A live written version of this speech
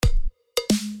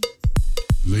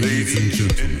Ladies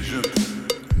and gentlemen,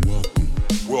 welcome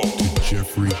to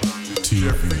Jeffrey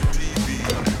TV.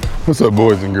 What's up,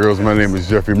 boys and girls? My name is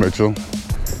Jeffrey Mitchell,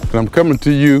 and I'm coming to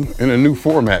you in a new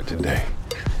format today.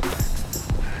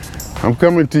 I'm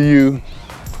coming to you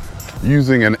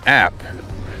using an app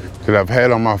that I've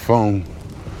had on my phone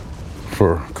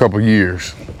for a couple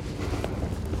years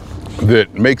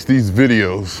that makes these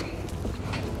videos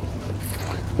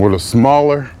with a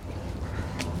smaller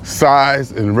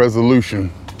size and resolution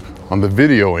on the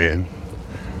video end,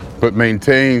 but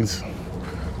maintains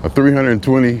a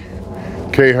 320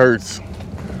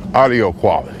 kHz audio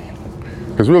quality.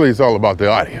 Because really it's all about the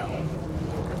audio.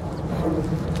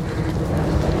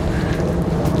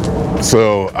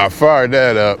 So I fired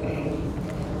that up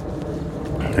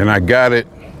and I got it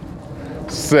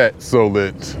set so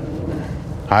that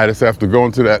I just have to go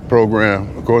into that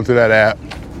program, go into that app,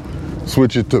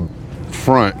 switch it to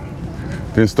front,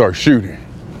 then start shooting.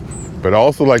 But I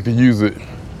also like to use it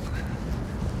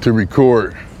to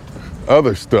record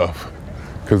other stuff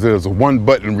because there's a one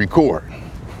button record.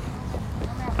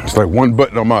 It's like one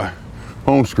button on my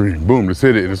home screen, boom, just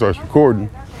hit it and it starts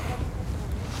recording.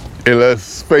 And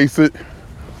let's face it,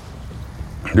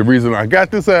 the reason I got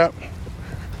this app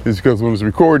is because when it's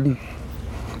recording,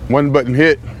 one button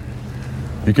hit,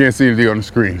 you can't see anything on the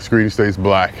screen. The screen stays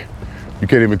black. You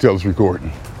can't even tell it's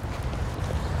recording.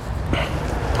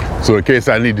 So in case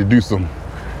I need to do some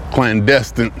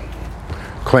clandestine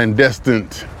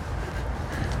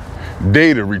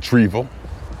data retrieval,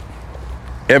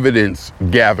 evidence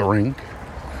gathering.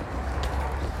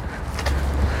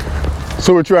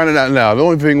 So we're trying it out now. The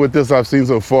only thing with this I've seen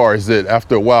so far is that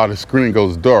after a while the screen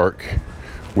goes dark,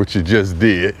 which it just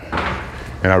did,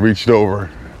 and I reached over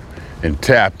and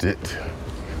tapped it.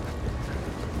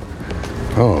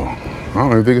 Oh, I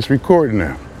don't even think it's recording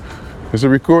now. Is it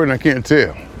recording? I can't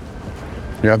tell.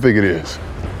 Yeah, I think it is.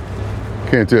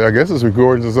 Can't tell. I guess it's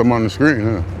recording since I'm on the screen,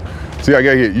 huh? See, I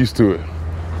gotta get used to it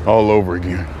all over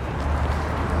again.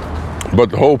 But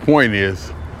the whole point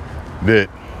is that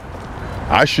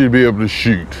I should be able to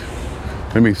shoot.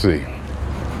 Let me see.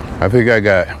 I think I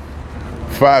got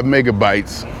 5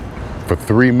 megabytes for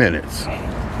 3 minutes.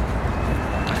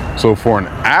 So for an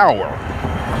hour,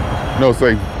 no,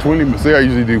 say 20 minutes. Say I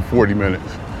usually do 40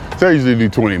 minutes. Say I usually do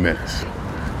 20 minutes.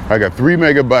 I got 3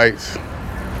 megabytes.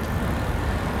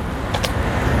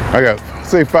 I got,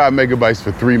 say 5 megabytes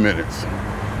for 3 minutes.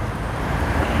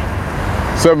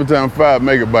 7 times 5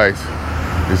 megabytes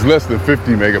is less than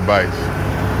 50 megabytes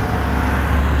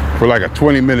for like a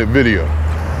 20-minute video.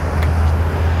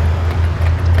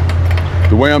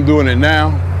 The way I'm doing it now,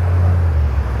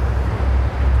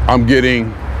 I'm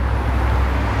getting,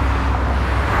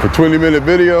 for 20-minute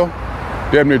video,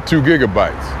 damn near 2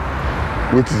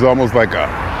 gigabytes, which is almost like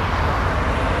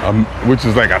which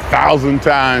is like 1,000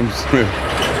 times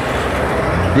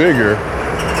bigger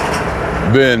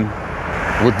than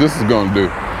what this is gonna do.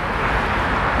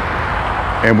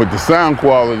 And with the sound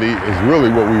quality is really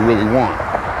what we really want.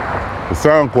 The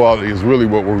sound quality is really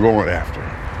what we're going after.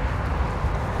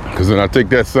 Because then I take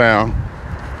that sound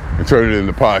and turn it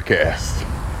into podcast.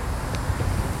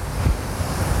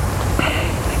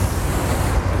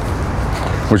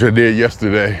 Which I did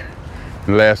yesterday,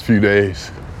 the last few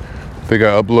days. I think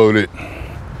I uploaded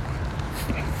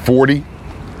 40.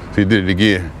 He did it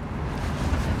again.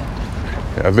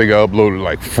 I think I uploaded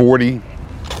like 40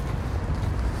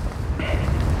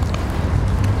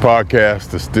 podcasts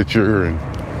to Stitcher and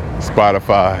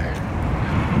Spotify,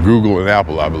 Google and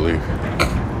Apple, I believe.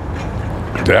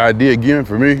 The idea again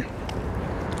for me,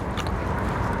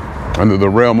 under the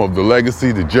realm of the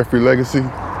legacy, the Jeffrey legacy,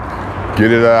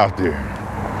 get it out there.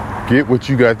 Get what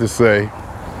you got to say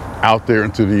out there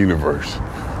into the universe.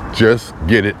 Just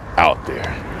get it out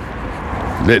there.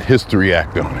 Let history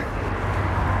act on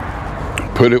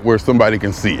it. Put it where somebody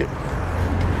can see it.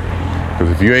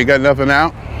 Because if you ain't got nothing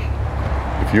out,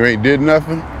 if you ain't did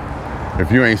nothing,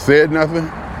 if you ain't said nothing,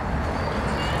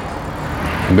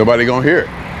 nobody gonna hear it.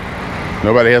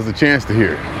 Nobody has a chance to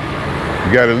hear it.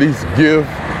 You gotta at least give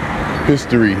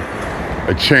history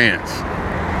a chance.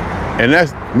 And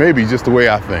that's maybe just the way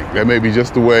I think. That may be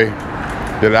just the way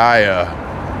that I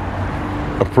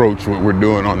approach what we're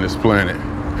doing on this planet.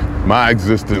 My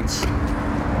existence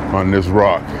on this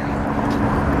rock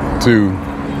to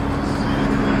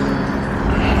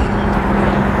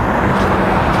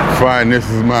find this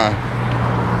is my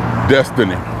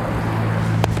destiny.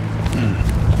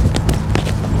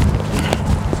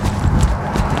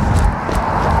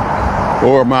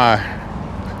 Or my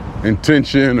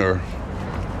intention or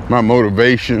my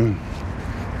motivation.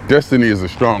 Destiny is a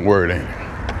strong word, ain't it?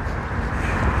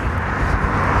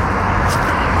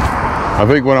 I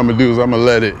think what I'm gonna do is I'm gonna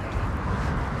let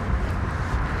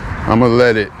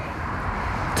it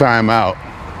time out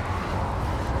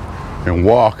and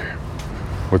walk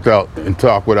and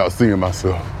talk without seeing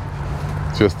myself,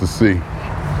 just to see.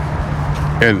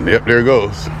 And yep, there it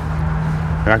goes.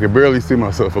 And I can barely see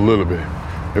myself a little bit.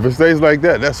 If it stays like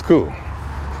that, that's cool.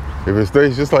 If it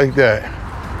stays just like that,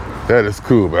 that is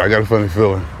cool. But I got a funny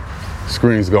feeling the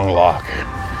screen's gonna lock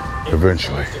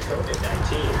eventually.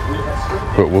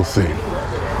 But we'll see.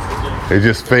 It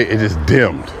just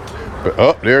dimmed. But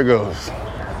oh, there it goes.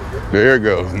 There it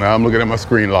goes. Now I'm looking at my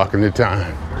screen locking the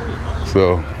time.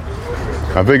 So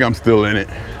I think I'm still in it.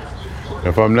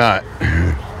 If I'm not,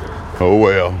 oh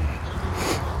well.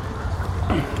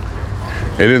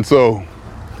 And then so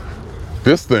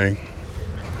this thing,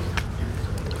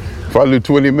 if I do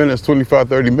 20 minutes, 25,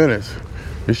 30 minutes,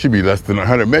 it should be less than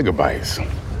 100 megabytes.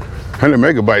 100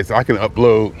 megabytes I can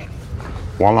upload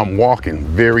while I'm walking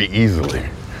very easily.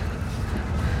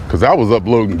 Because I was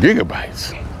uploading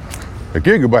gigabytes. A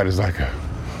gigabyte is like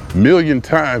 1,000,000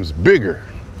 times bigger.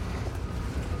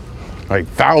 Like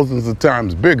thousands of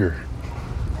times bigger.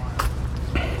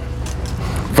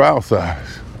 File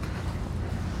size.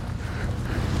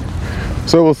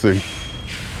 So we'll see.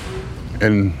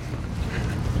 And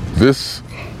this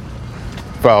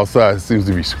file size seems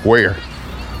to be square.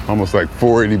 Almost like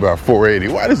 480 by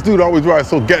 480. Why this dude always rides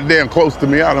so goddamn close to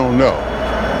me, I don't know.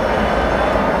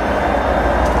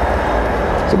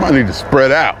 Somebody need to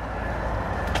spread out.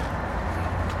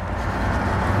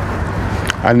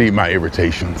 I need my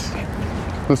irritations.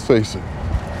 Let's face it.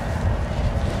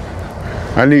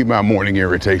 I need my morning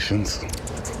irritations.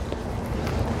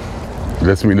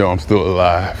 Lets me know I'm still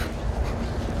alive.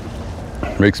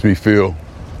 Makes me feel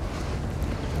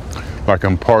like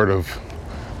I'm part of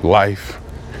life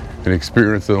and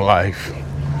experiencing life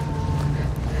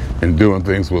and doing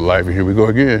things with life. And here we go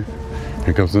again.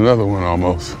 Here comes another one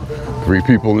almost. 3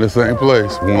 people in the same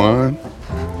place. 1,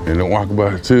 and then walk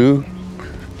by 2,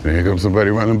 and here comes somebody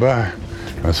running by.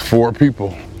 That's 4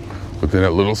 people within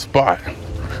that little spot.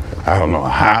 I don't know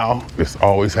how this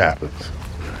always happens.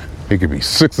 It could be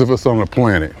 6 of us on the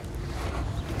planet,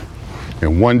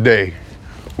 and one day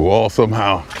we'll all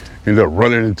somehow end up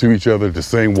running into each other at the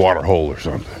same water hole or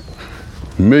something.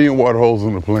 1,000,000 water holes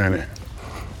on the planet.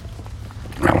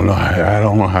 I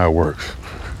don't know how it works.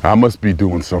 I must be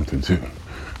doing something too.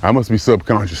 I must be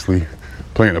subconsciously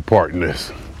playing a part in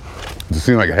this. It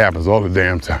seems like it happens all the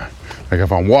damn time. Like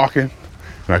if I'm walking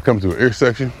and I come to an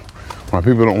intersection, my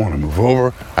people don't want to move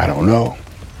over, I don't know.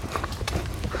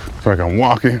 It's like I'm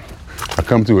walking, I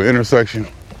come to an intersection,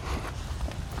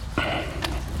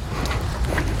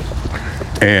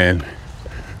 and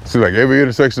see, like every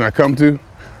intersection I come to,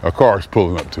 a car's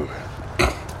pulling up to it.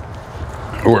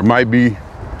 Or it might be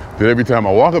that every time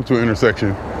I walk up to an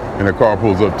intersection and a car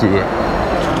pulls up to it,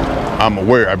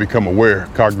 I become aware,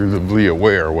 cognitively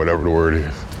aware, or whatever the word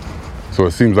is. So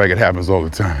it seems like it happens all the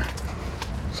time.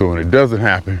 So when it doesn't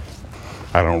happen,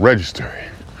 I don't register it.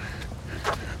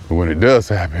 But when it does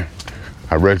happen,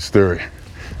 I register it,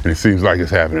 and it seems like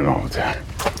it's happening all the time.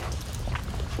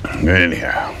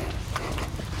 Anyhow,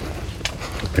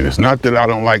 and it's not that I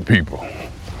don't like people.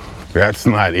 That's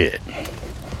not it.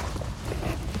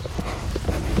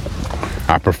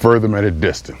 I prefer them at a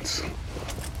distance,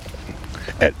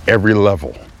 at every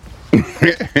level.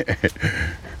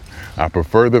 I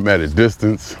prefer them at a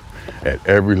distance, at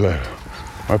every level.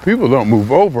 Why people don't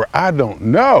move over, I don't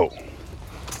know.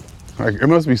 Like, it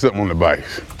must be something on the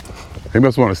bikes. They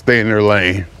must want to stay in their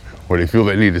lane, or they feel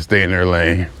they need to stay in their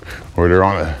lane, or they're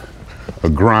on a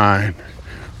grind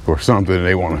or something, and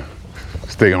they want to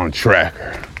stay on track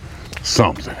or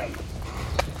something.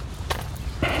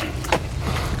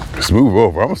 Just move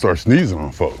over. I'm gonna start sneezing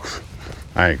on folks.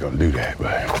 I ain't gonna do that,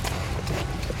 but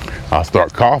I'll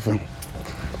start coughing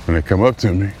when they come up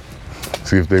to me,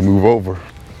 see if they move over.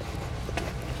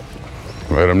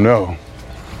 Let them know,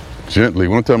 gently.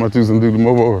 One time I told some dude to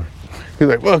move over. He's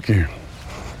like, fuck you.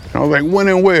 I was like, when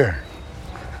and where?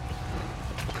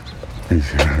 I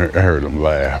heard him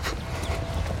laugh.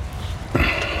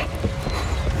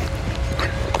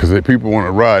 Because if people want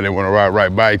to ride, they want to ride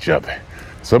right by each other.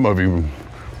 Some of you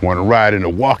want to ride in the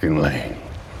walking lane.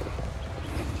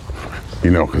 You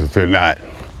know, because if they're not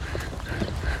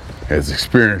as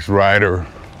experienced rider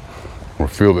or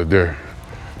feel that they're,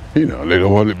 you know, they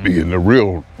don't want to be in the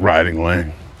real riding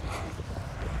lane.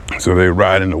 So they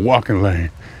ride in the walking lane,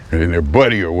 and then their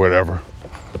buddy or whatever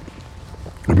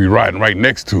will be riding right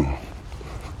next to them.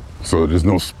 So there's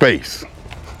no space.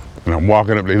 And I'm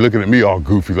walking up, they looking at me all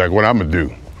goofy, like what I'm gonna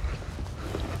do.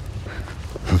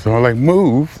 So I'm like,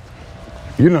 move.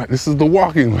 You're not, this is the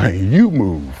walking lane, you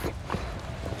move.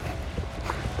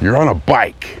 You're on a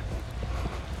bike.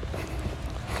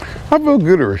 I feel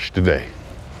gooderish today.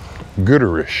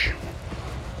 Gooderish.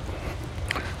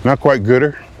 Not quite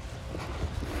gooder.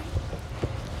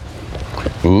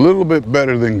 A little bit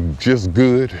better than just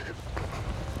good.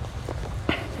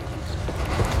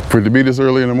 For it to be this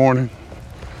early in the morning,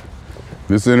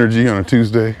 this energy on a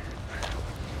Tuesday,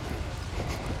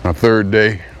 my third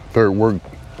work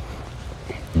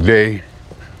day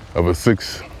of a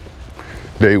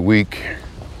 6-day week.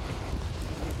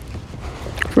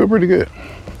 I feel pretty good.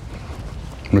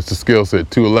 Mr. Scale said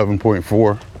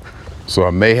 211.4, so I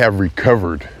may have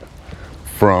recovered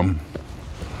from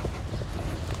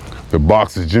the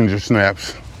box of ginger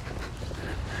snaps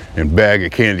and bag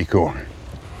of candy corn.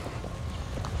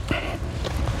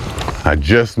 I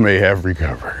just may have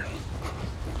recovered.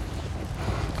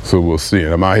 So we'll see.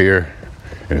 And I'm out here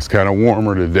and it's kind of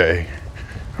warmer today.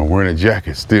 I'm wearing a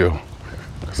jacket still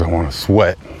because I want to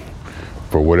sweat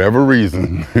for whatever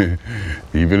reason,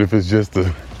 even if it's just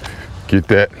to get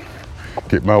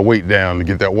my weight down, to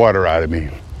get that water out of me,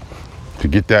 to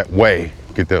get that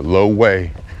low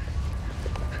weigh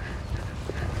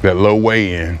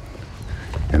in,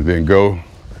 and then go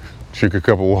drink a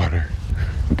cup of water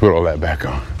and put all that back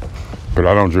on. But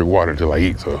I don't drink water until I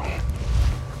eat, so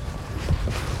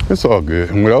it's all good.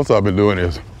 And what else I've been doing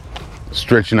is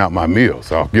stretching out my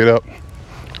meals. I'll get up,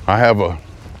 I have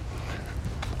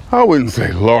I wouldn't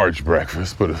say large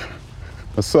breakfast, but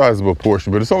a sizable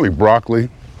portion, but it's only broccoli,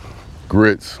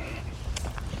 grits,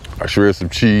 I shred some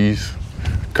cheese,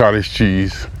 cottage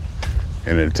cheese,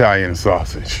 and an Italian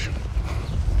sausage.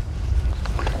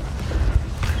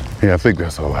 Yeah, I think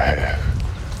that's all I have.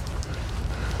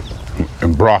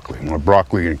 And broccoli, my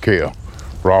broccoli and kale,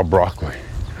 raw broccoli.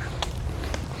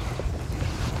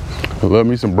 I love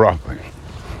me some broccoli.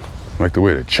 I like the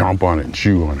way to chomp on it and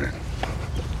chew on it.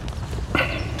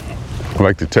 I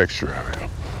like the texture of it.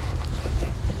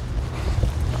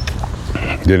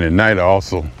 Then at night I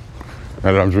also, now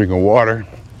that I'm drinking water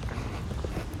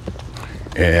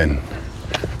and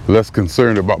less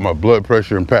concerned about my blood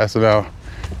pressure and passing out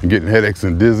and getting headaches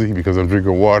and dizzy because I'm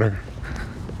drinking water,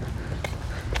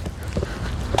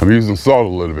 I'm using salt a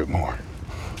little bit more.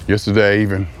 Yesterday I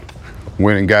even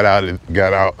went and got out,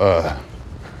 I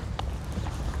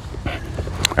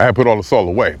had put all the salt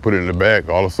away, put it in the bag,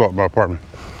 all the salt in my apartment,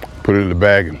 put it in the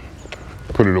bag and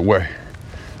put it away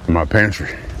in my pantry.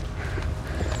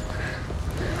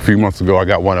 A few months ago I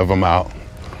got one of them out,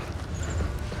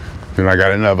 then I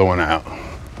got another one out.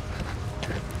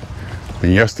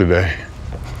 And yesterday,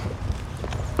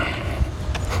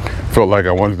 felt like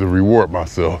I wanted to reward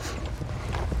myself.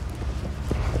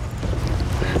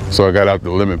 So I got out the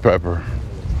lemon pepper,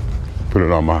 put it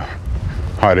on my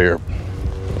hot air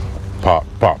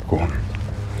popcorn,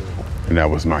 and that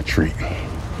was my treat.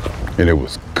 And it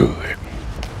was good.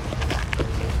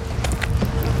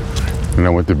 And I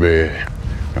went to bed.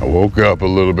 I woke up a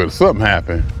little bit, something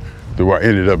happened to where I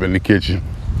ended up in the kitchen,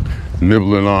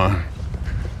 nibbling on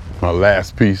my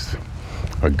last piece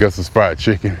of Gus's fried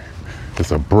chicken.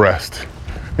 It's a breast,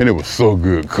 and it was so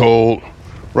good, cold,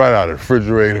 right out of the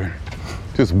refrigerator.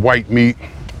 Just white meat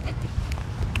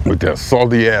with that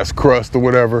salty ass crust or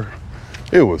whatever.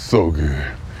 It was so good.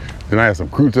 Then I had some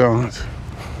croutons.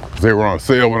 They were on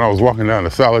sale when I was walking down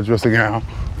the salad dressing aisle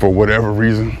for whatever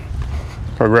reason.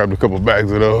 So I grabbed a couple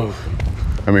bags of those.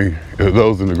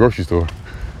 Those in the grocery store.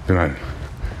 Then I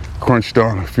crunched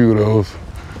on a few of those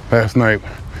last night,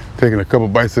 taking a couple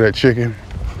bites of that chicken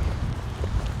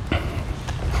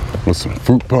with some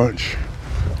fruit punch.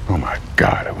 Oh my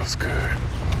God, it was good.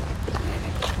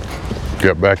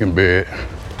 Got back in bed.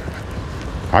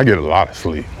 I get a lot of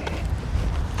sleep.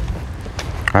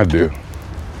 I do.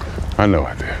 I know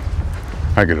I do.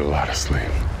 I get a lot of sleep.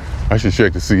 I should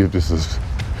check to see if this is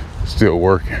still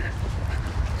working.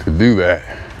 To do that,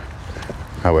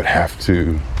 I would have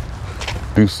to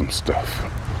do some stuff.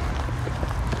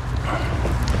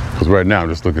 Because right now I'm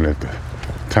just looking at the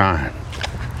time,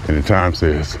 and the time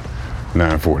says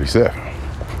 9:47.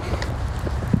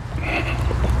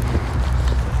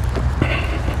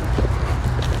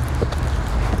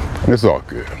 It's all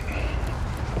good.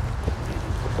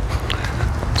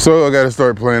 So I got to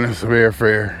start planning some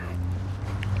airfare.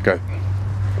 Got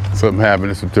something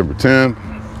happening September 10th,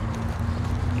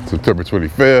 September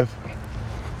 25th,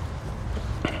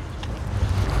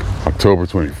 October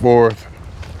 24th.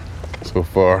 So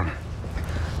far,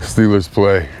 Steelers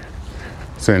play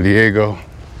San Diego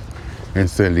in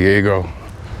San Diego,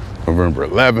 November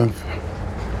 11th.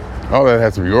 All that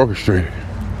has to be orchestrated.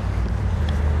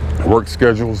 Work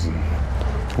schedules and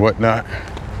whatnot,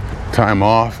 time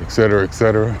off, et cetera, et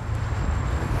cetera.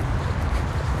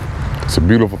 It's a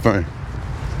beautiful thing.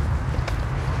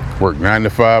 Work 9 to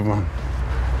 5 on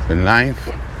the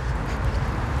 9th.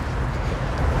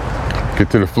 Get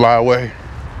to the flyway.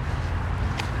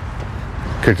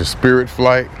 Catch a Spirit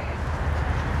flight.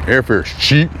 Airfare is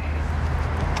cheap.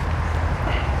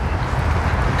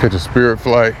 Catch a Spirit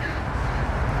flight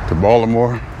to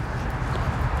Baltimore.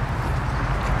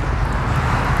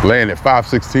 Land at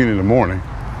 5:16 in the morning.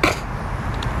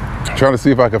 Trying to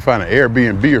see if I can find an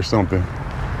Airbnb or something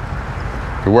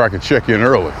to where I can check in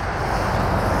early.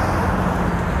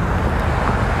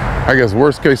 I guess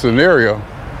worst case scenario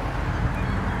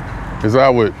is I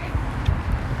would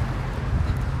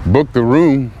book the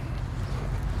room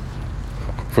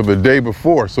for the day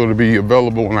before so it'll be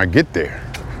available when I get there,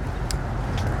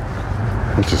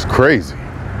 which is crazy.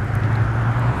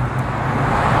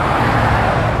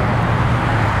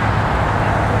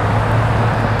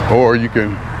 Or you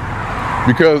can,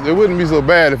 because it wouldn't be so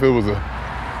bad if it was a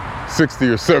 $60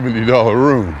 or $70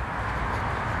 room,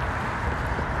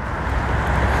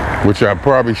 which I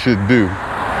probably should do.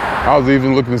 I was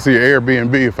even looking to see an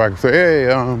Airbnb if I could say, hey,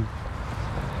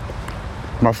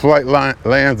 my flight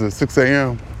lands at 6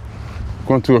 a.m.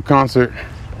 Going to a concert,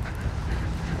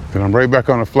 then I'm right back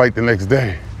on a flight the next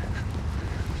day.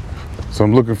 So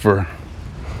I'm looking for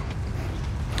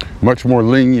much more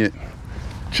lenient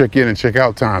check-in and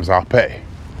check-out times. I'll pay.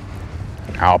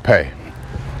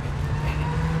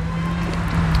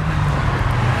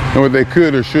 And what they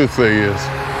could or should say is,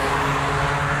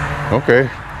 okay,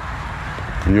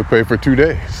 and you'll pay for 2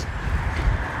 days.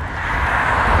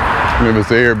 And if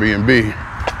it's an Airbnb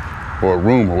or a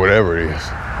room or whatever it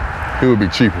is, it would be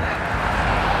cheaper.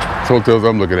 This hotels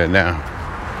I'm looking at now,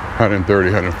 $130,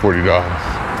 $140.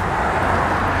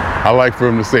 I like for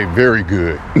them to say very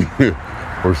good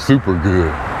or super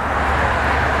good.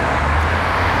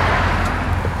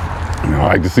 You know, I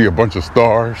like to see a bunch of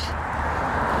stars,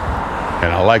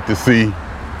 and I like to see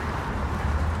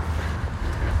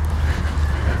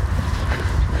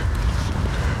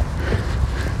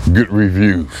good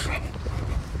reviews.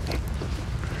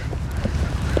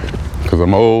 Because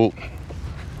I'm old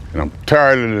and I'm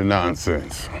tired of the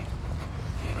nonsense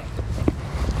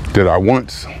that I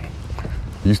once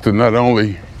used to not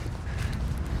only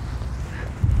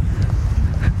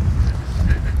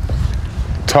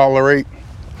tolerate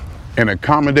and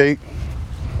accommodate,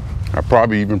 I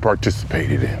probably even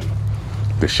participated in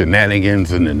the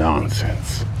shenanigans and the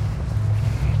nonsense.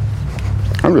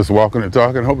 I'm just walking and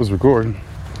talking, hope it's recording.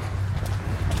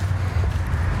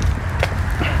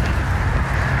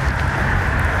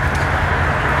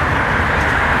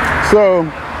 So,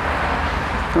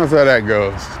 that's how that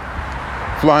goes.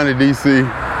 Flying to DC,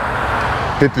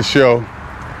 hit the show,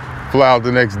 fly out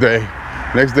the next day.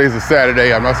 Next day's a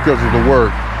Saturday, I'm not scheduled to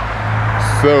work.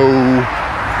 So,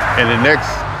 and the next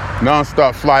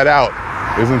nonstop flight out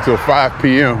is until 5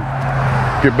 p.m.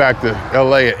 Get back to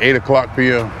LA at 8 o'clock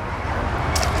p.m.,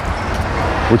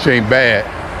 which ain't bad,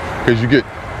 because you get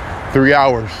 3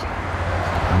 hours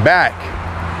back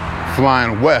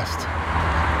flying west.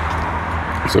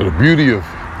 So the beauty of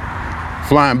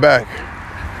flying back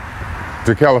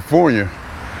to California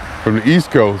from the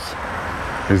East Coast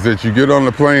is that you get on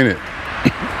the plane at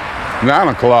 9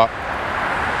 o'clock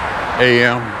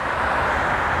a.m.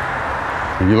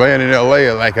 and you land in LA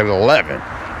at 11,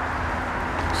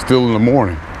 still in the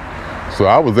morning. So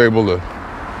I was able to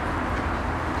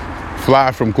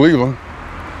fly from Cleveland,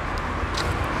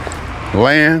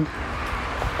 land,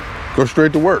 go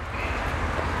straight to work.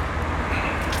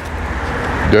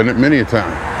 Done it many a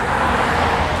time.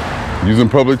 Using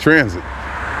public transit.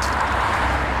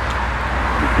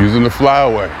 Using the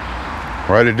flyaway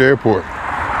right at the airport.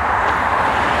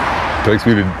 Takes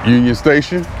me to Union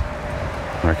Station.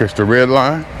 I catch the red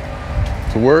line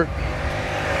to work.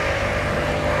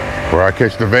 Or I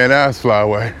catch the Van Nuys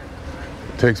flyaway.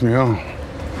 Takes me home.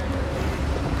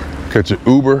 Catch an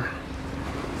Uber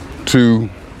to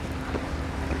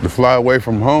the flyaway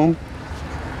from home.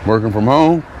 Working from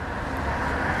home.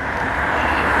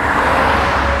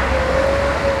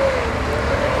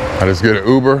 I just get an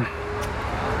Uber.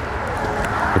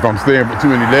 If I'm staying for too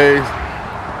many days,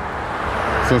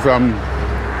 since I'm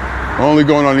only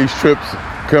going on these trips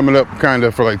coming up kind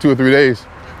of for like 2 or 3 days,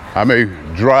 I may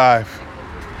drive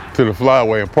to the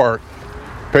flyaway and park,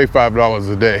 pay $5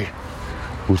 a day,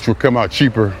 which will come out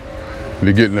cheaper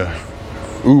than getting an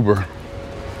Uber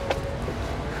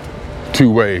 2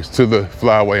 ways to the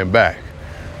flyaway and back.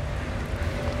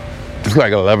 It's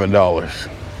like $11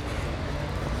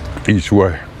 each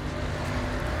way.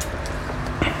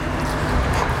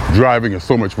 Driving is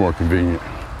so much more convenient.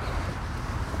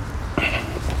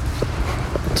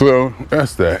 So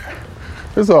that's that.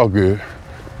 It's all good.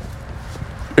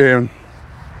 And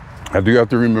I do have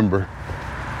to remember,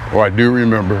 or I do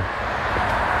remember,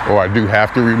 or I do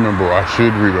have to remember, or I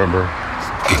should remember,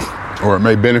 or it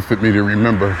may benefit me to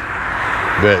remember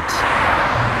that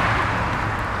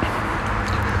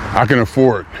I can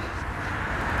afford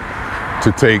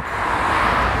to take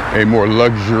a more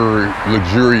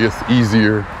luxurious,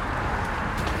 easier,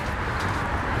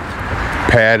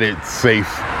 padded, safe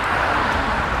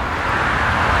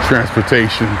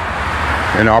transportation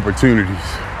and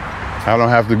opportunities. I don't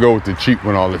have to go with the cheap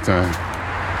one all the time.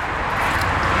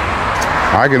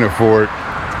 I can afford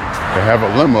to have a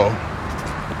limo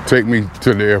take me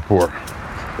to the airport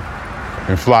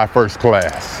and fly first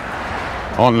class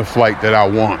on the flight that I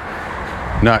want,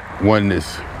 not one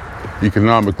that's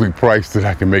economically priced that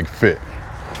I can make fit.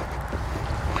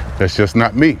 That's just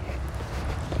not me.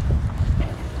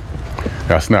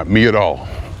 That's not me at all.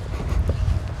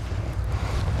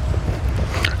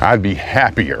 I'd be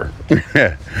happier.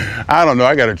 I don't know,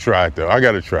 I gotta try it though. I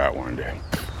gotta try it one day.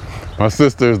 My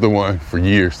sister is the one for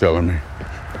years telling me,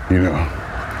 go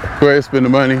ahead, spend the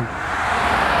money.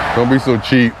 Don't be so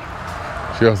cheap.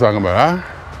 She was talking about,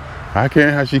 I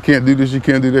can't, she can't do this, she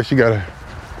can't do that. She gotta,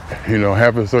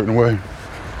 have it a certain way.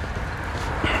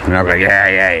 And I'm like, yeah.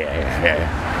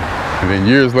 And then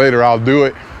years later, I'll do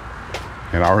it.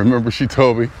 And I'll remember she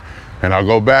told me, and I'll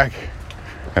go back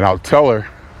and I'll tell her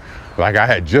like I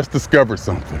had just discovered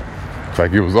something. It's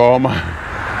like it was all my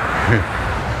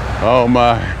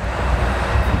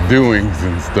doings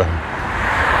and stuff.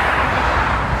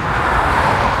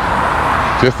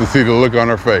 Just to see the look on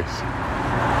her face.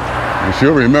 And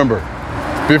she'll remember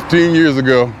 15 years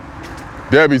ago,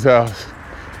 Debbie's house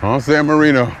on San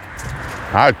Marino,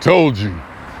 I told you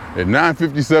at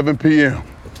 9:57 p.m.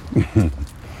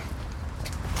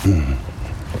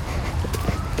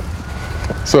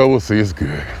 So we'll see, it's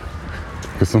good.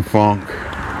 Get some funk.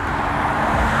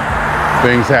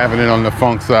 Things happening on the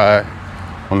funk side,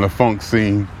 on the funk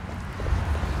scene.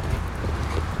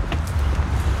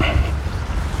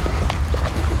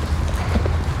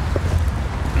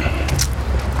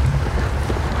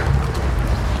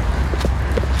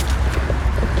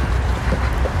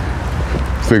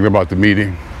 Thinking about the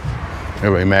meeting,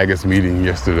 LA Magus meeting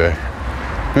yesterday.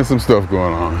 There's some stuff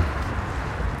going on.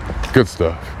 Good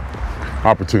stuff.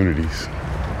 Opportunities.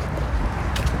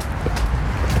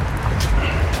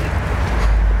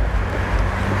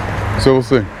 So we'll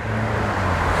see.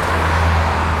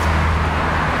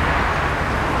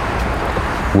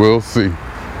 We'll see.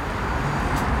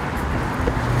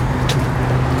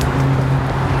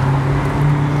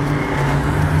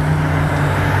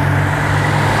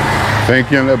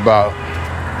 Thinking about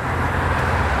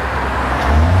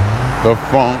the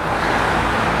funk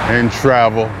and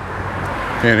travel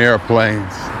and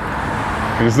airplanes.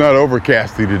 And it's not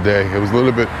overcasty today. It was been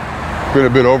a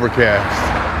bit overcast.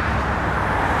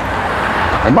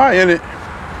 Am I in it?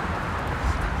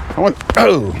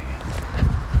 Oh!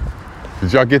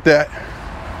 Did y'all get that?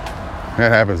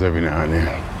 That happens every now and then.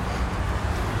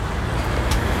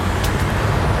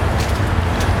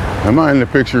 Am I in the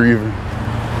picture even?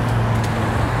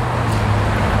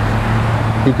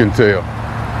 Who can tell?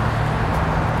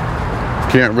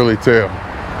 Can't really tell.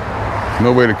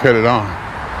 No way to cut it on.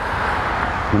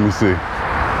 Let me see.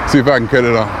 See if I can cut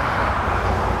it on.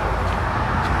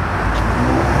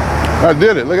 I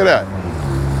did it, look at that.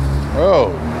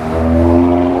 Oh.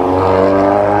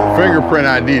 Fingerprint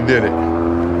ID did it.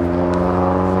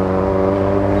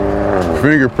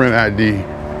 Fingerprint ID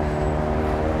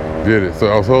did it.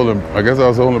 So I guess I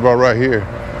was holding about right here.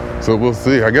 So we'll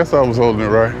see. I guess I was holding it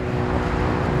right.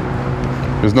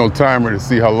 There's no timer to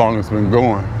see how long it's been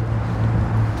going.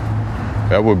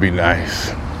 That would be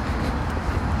nice.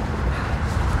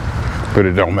 But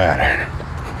it don't matter.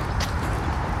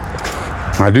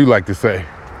 I do like to say,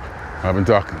 I've been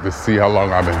talking to see how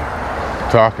long I've been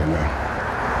talking now.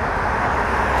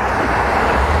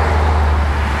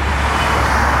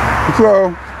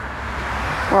 So,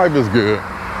 life is good.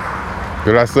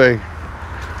 Did I say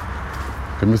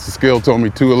that Mr. Scale told me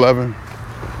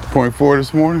 211.4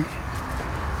 this morning?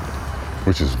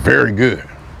 Which is very good.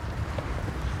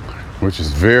 Which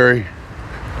is very,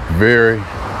 very,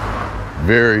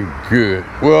 very good.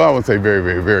 Well, I wouldn't say very,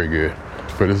 very, very good,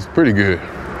 but it's pretty good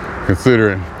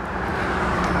considering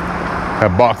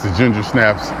that box of ginger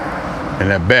snaps and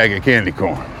that bag of candy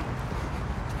corn.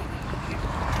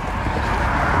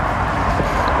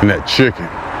 And that chicken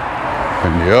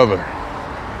and the other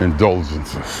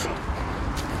indulgences.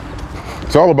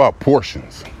 It's all about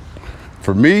portions.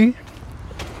 For me,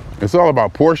 it's all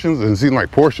about portions, and it seems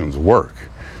like portions work.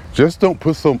 Just don't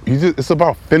put it's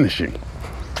about finishing.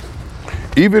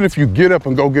 even if you get up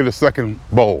and go get a second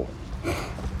bowl,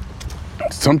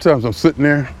 sometimes I'm sitting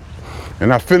there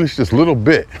and I finish this little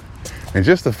bit, and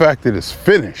just the fact that it's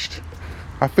finished,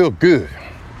 I feel good.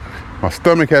 My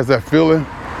stomach has that feeling.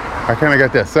 I kind of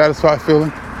got that satisfied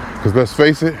feeling, because let's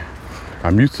face it,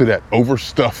 I'm used to that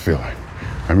overstuffed feeling.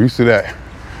 I'm used to that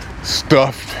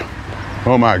stuffed,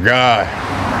 oh my God,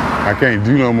 I can't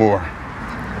do no more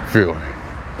feeling,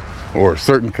 or a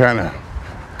certain kind of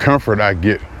comfort I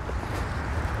get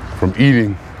from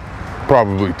eating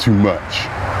probably too much.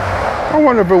 I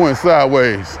wonder if it went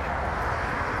sideways.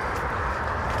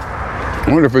 I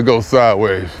wonder if it goes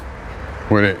sideways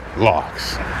when it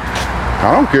locks.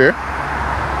 I don't care.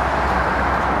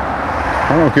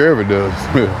 I don't care if it does.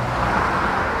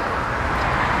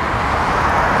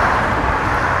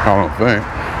 I don't think.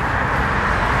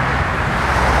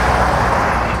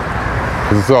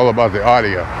 Because it's all about the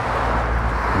audio.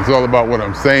 It's all about what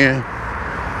I'm saying,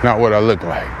 not what I look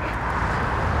like.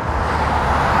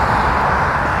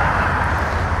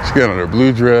 She got on her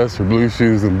blue dress, her blue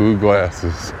shoes, and blue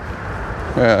glasses.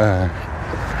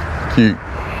 Cute.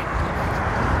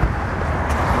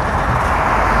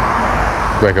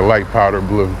 Like a light powder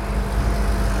blue.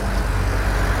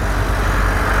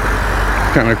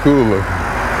 Kind of cool looking.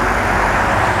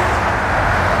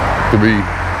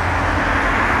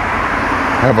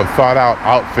 Have a thought out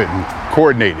outfit and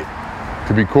coordinated.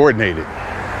 To be coordinated.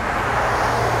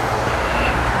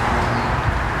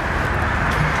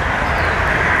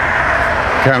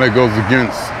 Kind of goes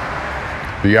against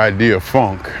the idea of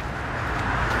funk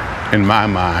in my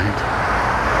mind.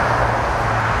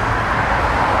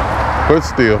 But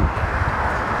still,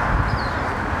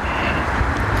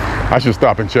 I should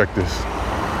stop and check this.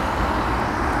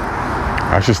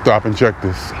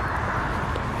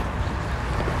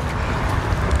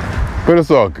 But it's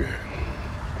all good.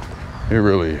 It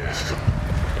really is.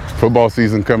 Football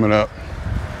season coming up.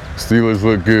 Steelers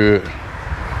look good.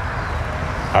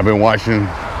 I've been watching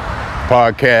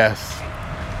podcasts.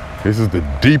 This is the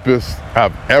deepest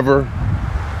I've ever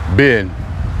been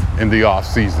in the off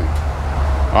season.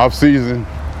 Off season,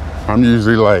 I'm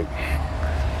usually like,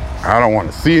 I don't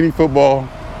want to see any football.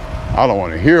 I don't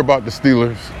want to hear about the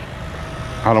Steelers.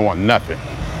 I don't want nothing.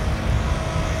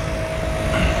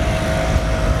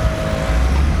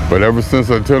 But ever since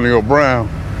Antonio Brown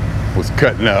was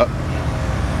cutting up,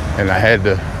 and I had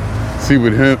to see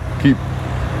what him, keep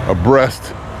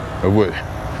abreast of what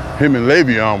him and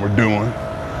Le'Veon were doing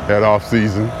that off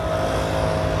season,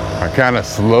 I kind of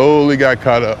slowly got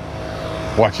caught up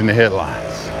watching the headlines.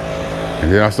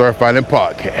 And then I started finding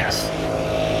podcasts.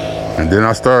 And then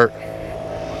I start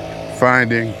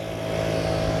finding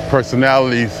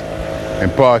personalities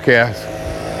and podcasts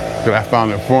that I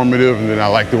found informative and that I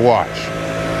like to watch.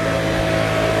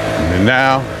 And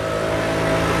now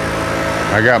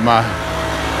I got my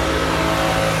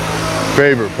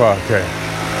favorite podcast.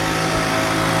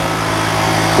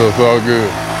 So it's all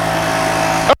good.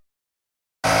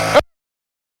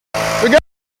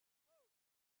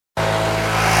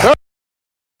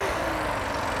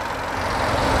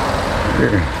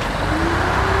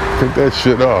 Take that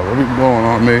shit off. What is going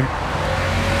on, me?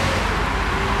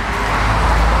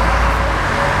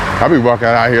 I be walking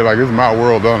out here like it's my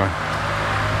world, don't I?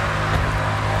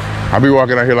 I be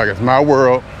walking out here like it's my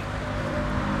world.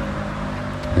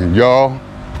 And y'all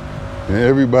and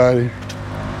everybody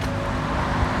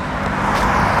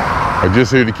are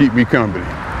just here to keep me company.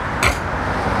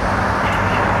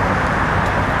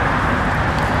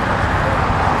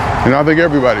 And I think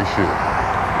everybody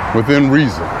should, within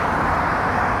reason.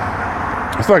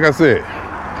 It's like I said,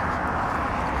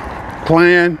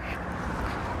 Klan,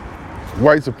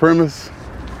 white supremacists,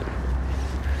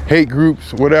 hate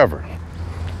groups, whatever.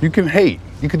 You can hate.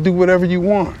 You can do whatever you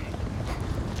want.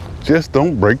 Just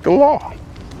don't break the law.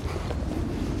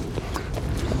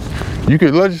 You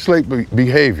can legislate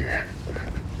behavior.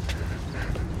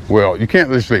 Well, you can't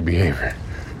legislate behavior.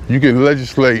 You can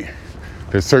legislate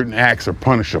that certain acts are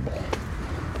punishable.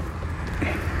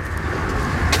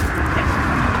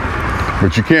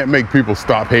 But you can't make people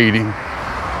stop hating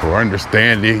or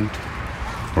understanding,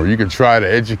 or you can try to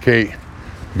educate,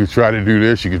 you can try to do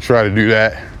this, you can try to do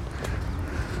that.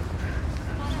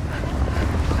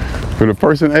 But if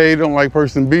person A don't like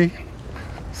person B,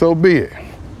 so be it.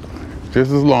 Just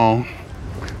as long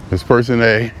as person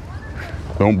A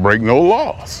don't break no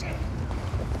laws.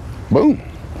 Boom.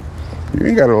 You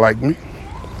ain't gotta like me.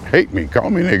 Hate me,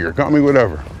 call me nigger, call me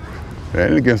whatever. That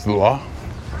ain't against the law.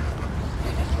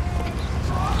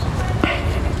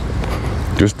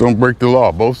 Just don't break the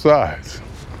law, both sides.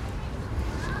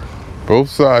 Both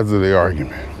sides of the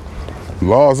argument.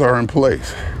 Laws are in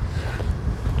place.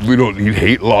 We don't need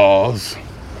hate laws.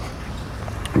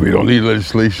 We don't need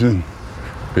legislation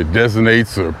that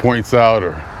designates or points out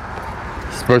or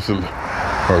special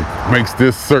or makes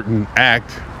this certain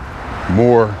act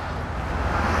more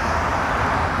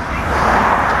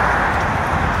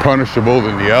punishable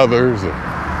than the others, or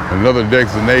another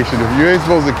designation. If you ain't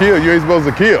supposed to kill, you ain't supposed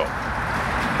to kill.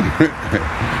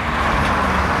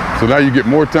 So now you get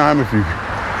more time if you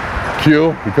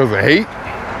kill because of hate.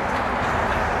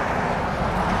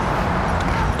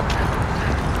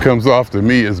 Comes off to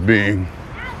me as being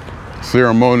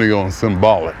ceremonial and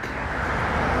symbolic.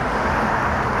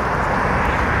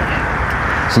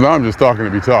 So now I'm just talking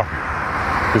to be talking,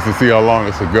 just to see how long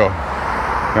this will go.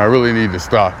 And I really need to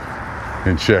stop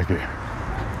and check it.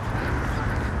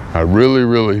 I really,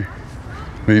 really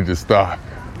need to stop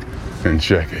and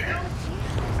check it.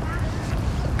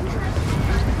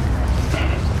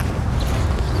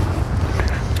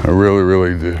 I really,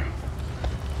 really do.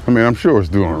 I mean, I'm sure it's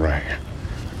doing right,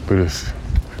 but it's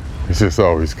just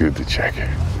always good to check it.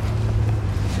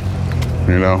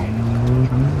 You know?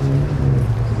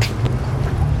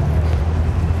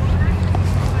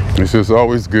 It's just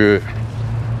always good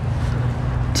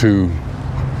to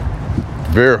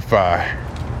verify.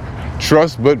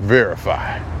 Trust but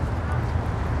verify.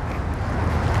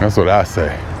 That's what I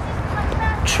say.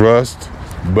 Trust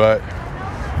but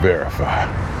verify.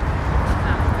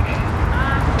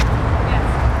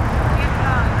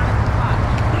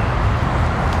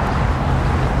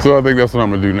 So I think that's what I'm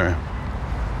gonna do now.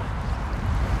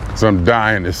 So I'm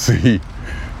dying to see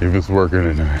if it's working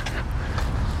or not.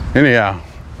 Anyhow,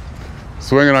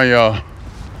 swinging on y'all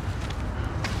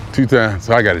 2 times.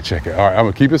 So I gotta check it. All right, I'm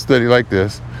gonna keep it steady like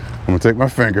this. I'm gonna take my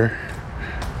finger,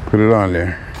 put it on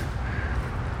there.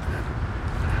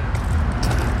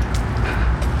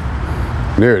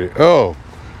 There it is. Oh,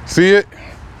 see it?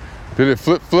 Did it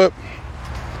flip?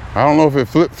 I don't know if it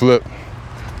flip,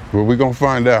 but we're gonna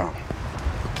find out.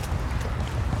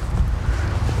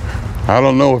 I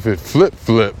don't know if it flipped,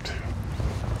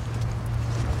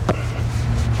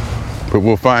 but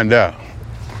we'll find out.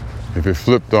 If it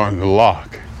flipped on the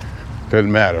lock,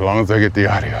 doesn't matter, as long as I get the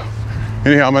audio.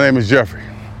 Anyhow, my name is Jeffrey.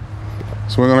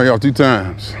 Swinging on y'all 2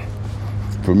 times.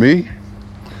 For me,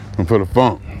 and for the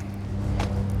funk.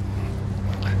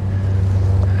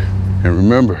 And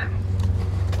remember,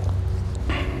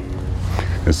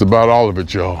 it's about all of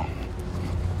it, y'all.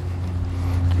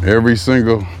 Every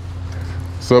single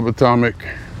subatomic,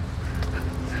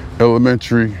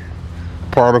 elementary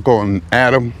particle and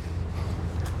atom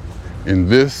in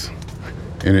this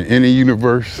and in any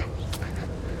universe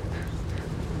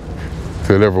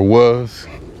that ever was,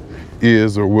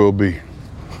 is, or will be.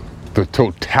 The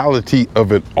totality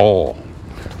of it all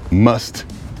must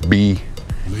be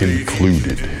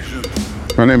included.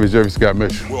 My name is Jeffrey Scott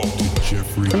Mitchell.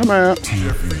 And I'm out.